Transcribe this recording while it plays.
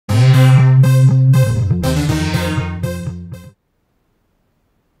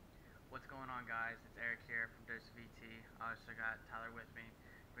got Tyler with me,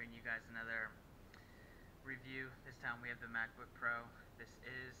 bringing you guys another review. This time we have the MacBook Pro. This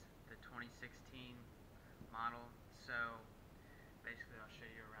is the 2016 model. So basically I'll show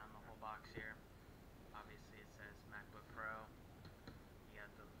you around the whole box here. Obviously it says MacBook Pro. You got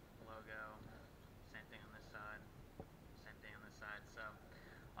the logo, same thing on this side, same thing on this side. So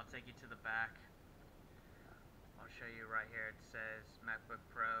I'll take you to the back. I'll show you right here. It says MacBook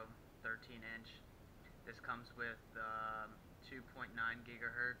Pro 13-inch. This comes with 2.9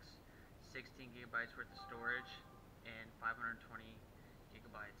 gigahertz, 16 gigabytes worth of storage, and 520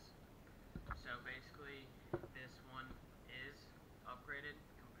 gigabytes. So basically, this one is upgraded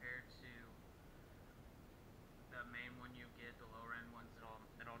compared to the main one you get, the lower end ones.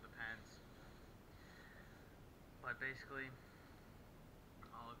 It all depends. But basically,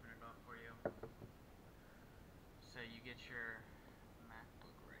 I'll open it up for you. So you get your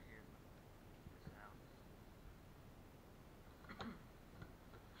MacBook right here. This out.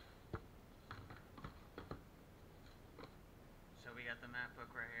 So we got the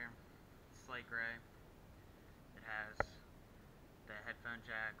MacBook right here, slate gray. It has the headphone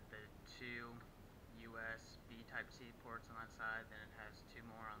jack, the two USB Type-C ports on that side, then it has two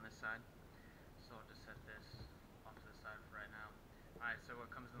more on this side. So I'll just set this off to the side for right now. Alright, so what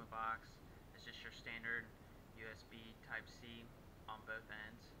comes in the box is just your standard USB Type-C on both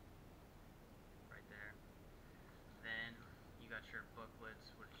ends, right there. Then you got your booklets,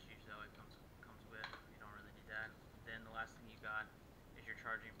 which usually always comes with. You don't really need that. Then the last thing you got is your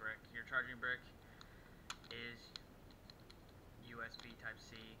charging brick. Your charging brick is USB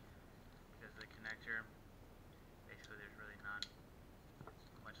Type-C because of the connector. Basically, there's really not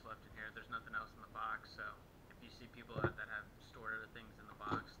much left in here. There's nothing else in the box. So if you see people that have stored other things in the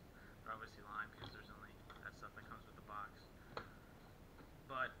box, they're obviously lying because there's only that stuff that comes with the box.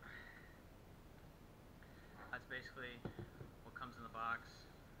 But that's basically what comes in the box.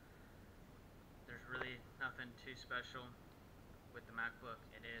 There's really nothing too special with the MacBook.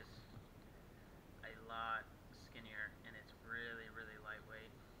 It is a lot skinnier and it's really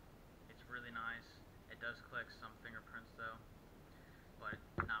lightweight. It's really nice. It does collect some fingerprints though, but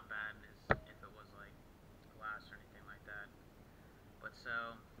not bad as if it was like glass or anything like that. But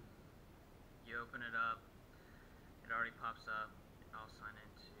so you open it up, it already pops up. I'll sign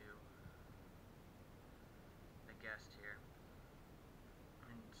into the guest here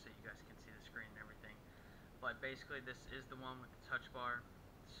and so you guys can see the screen and everything. But basically this is the one with the touch bar,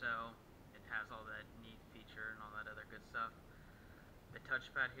 so it has all that neat feature and all that other good stuff. The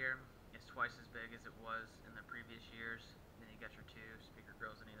touchpad here is twice as big as it was in the previous years. Then you got your two speaker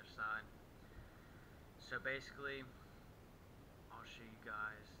grills on either side. So basically, I'll show you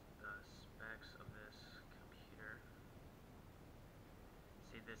guys the specs of this computer.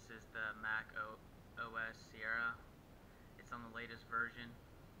 See, this is the Mac OS Sierra. It's on the latest version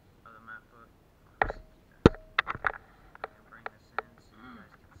of the MacBook.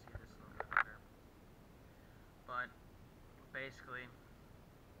 Basically,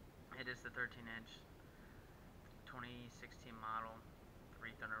 it is the 13-inch 2016 model,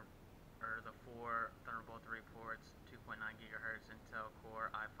 the 4 Thunderbolt 3 ports, 2.9 gigahertz Intel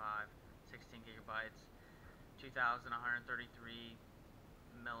Core i5, 16 gigabytes, 2,133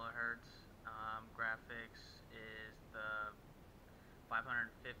 millihertz. Graphics is the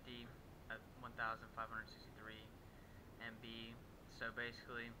 550 at 1,563 MB. So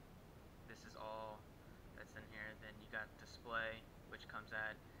basically, this is all that's in here. Then you got display, which comes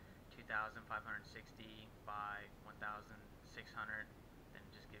at 2,560 by 1,600. Then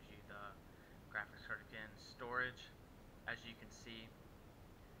it just gives you the graphics card again. Storage, as you can see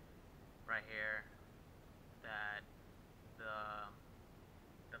right here, that the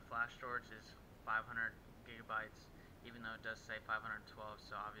flash storage is 500 gigabytes, even though it does say 512.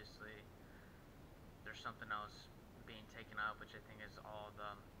 So obviously there's something else being taken up, which I think is all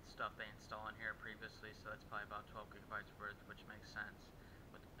the stuff they install in here previously, so that's probably about 12 gigabytes worth, which makes sense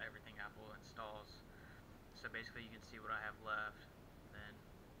with everything Apple installs. So basically you can see what I have left. Then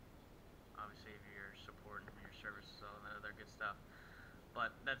obviously if you're supporting your services, all that other good stuff.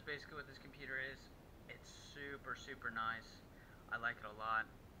 But that's basically what this computer is. It's super nice. I like it a lot.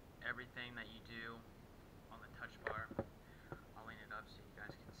 Everything that you do on the touch bar, I'll lean it up so you guys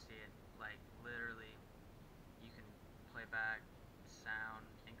can see it. Like literally, you can play back sound,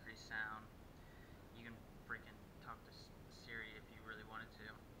 increase sound. You can freaking talk to Siri if you really wanted to.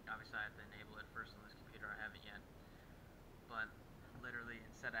 Obviously I have to enable it first on this computer, I haven't yet. But literally,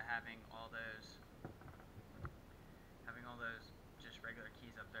 instead of having all those just regular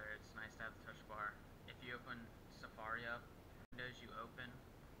keys up there, it's nice to have the touch bar. If you open Safari up, windows you open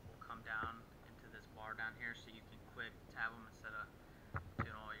will come down into this bar down here, so you can quick tab them and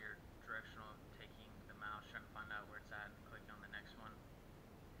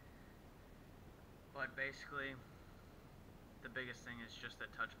But basically, the biggest thing is just the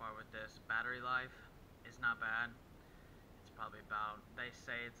touch bar with this. Battery life is not bad. It's probably about, they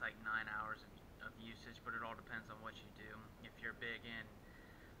say it's like 9 hours of usage, but it all depends on what you do. If you're big in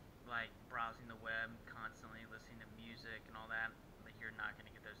like browsing the web constantly, listening to music and all that, like, you're not going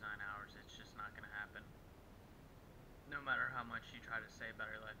to get those 9 hours. It's just not going to happen. No matter how much you try to save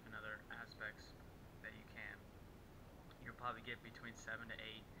battery life in other aspects that you can, you'll probably get between 7 to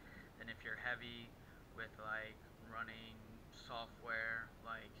 8. And if you're heavy with like running software,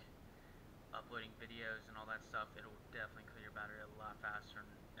 like uploading videos and all that stuff, it'll definitely clear your battery a lot faster,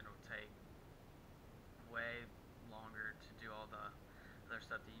 and it'll take way longer to do all the other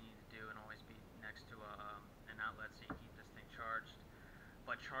stuff that you need to do, and always be next to an outlet so you keep this thing charged.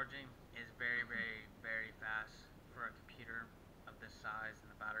 But charging is very, very, very fast for a computer of this size and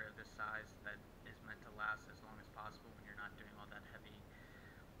the battery of this size that is meant to last as long as possible when you're not doing all that heavy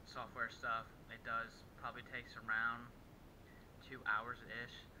software stuff. It probably takes around 2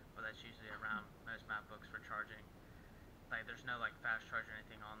 hours-ish, but that's usually around most MacBooks for charging. Like, there's no like fast charge or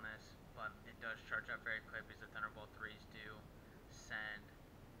anything on this, but it does charge up very quick because the Thunderbolt 3s do send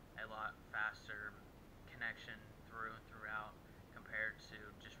a lot faster connection through and throughout compared to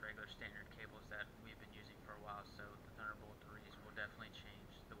just regular standard cables that we've been using for a while. So the Thunderbolt 3s will definitely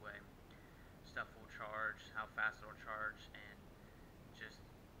change the way stuff will charge, how fast it'll charge, and just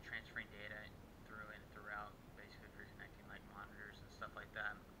transferring data through and throughout. Basically, if you're connecting like monitors and stuff like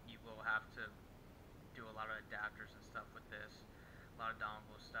that, you will have to do a lot of adapters and stuff with this, a lot of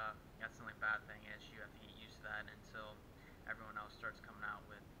dongle stuff. That's the only bad thing, is you have to get used to that until everyone else starts coming out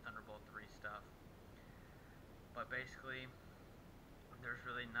with Thunderbolt 3 stuff. But basically, there's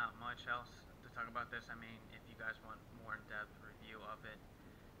really not much else to talk about this. I mean, if you guys want more in-depth review of it,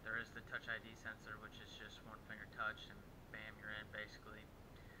 there is the Touch ID sensor, which is just one finger touch and bam, you're in basically.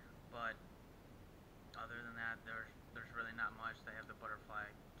 But other than that, there's really not much. They have the butterfly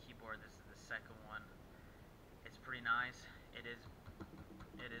keyboard. This is the second one. It's pretty nice. It is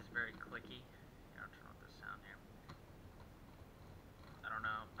very clicky. I'll turn off the sound here. I don't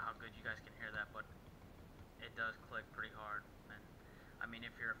know how good you guys can hear that, but it does click pretty hard. And I mean,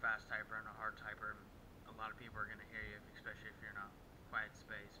 if you're a fast typer and a hard typer, a lot of people are going to hear you, especially if you're in a quiet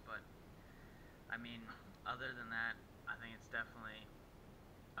space. But I mean, other than that, I think it's definitely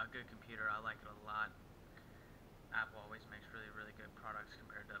a good computer. I like it a lot. Apple always makes really, really good products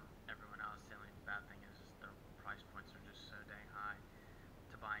compared to everyone else. The only bad thing is their price points are just so dang high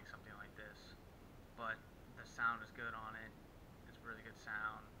to buying something like this. But the sound is good on it. It's really good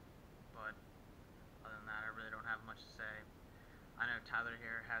sound. But other than that, I really don't have much to say. I know Tyler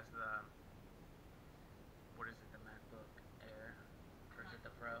here has the, what is it, the MacBook Air? Or is it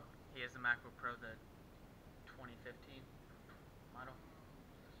the Pro? He has the MacBook Pro, the 2015 model.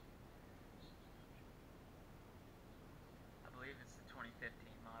 I believe it's the 2015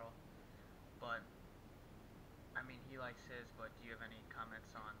 model. But I mean, he likes his, but do you have any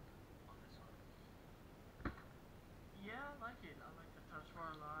comments on this one? Yeah, I like it. I like the touch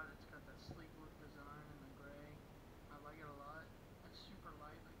bar a lot. It's got that sleek look design in the gray. I like it a lot. It's super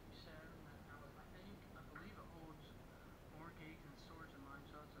light, like you said. And I believe it holds more gigs and storage than mine,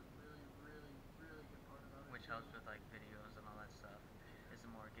 so that's a really, really, really good part about it. Which helps with like videos and all that stuff. Is the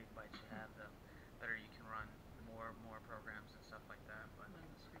more gigabytes you have, the better you can run more programs and stuff like that. But and then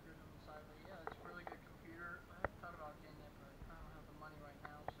the speakers on the side, but yeah, it's a really good computer. I haven't thought about getting it, but I don't have the money right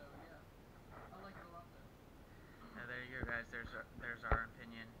now, so yeah, I like it a lot though. now there you go, guys. There's our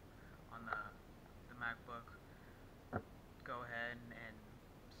opinion on the MacBook. Go ahead and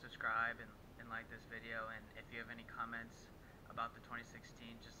subscribe and like this video. And if you have any comments about the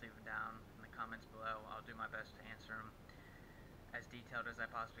 2016, just leave them down in the comments below. I'll do my best to answer them as detailed as I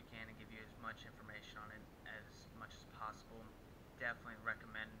possibly can and give you as much information on it as much as possible. Definitely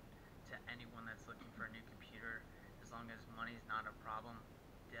recommend to anyone that's looking for a new computer, as long as money's not a problem,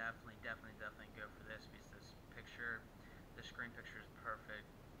 definitely go for this, because the screen picture is perfect.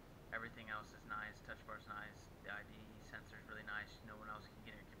 Everything else is nice. Touch bar's nice. The ID sensor is really nice. No one else can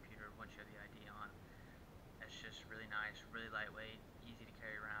get your computer once you have the ID on. It's just really nice, really lightweight, easy to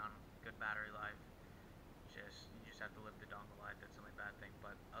carry around, good battery life. You just have to live the dongle life. That's the only bad thing.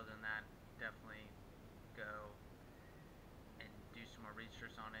 But other than that, definitely go and do some more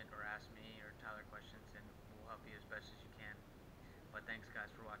research on it, or ask me or Tyler questions, and we'll help you as best as you can. But thanks, guys,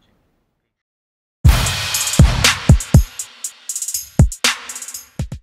 for watching.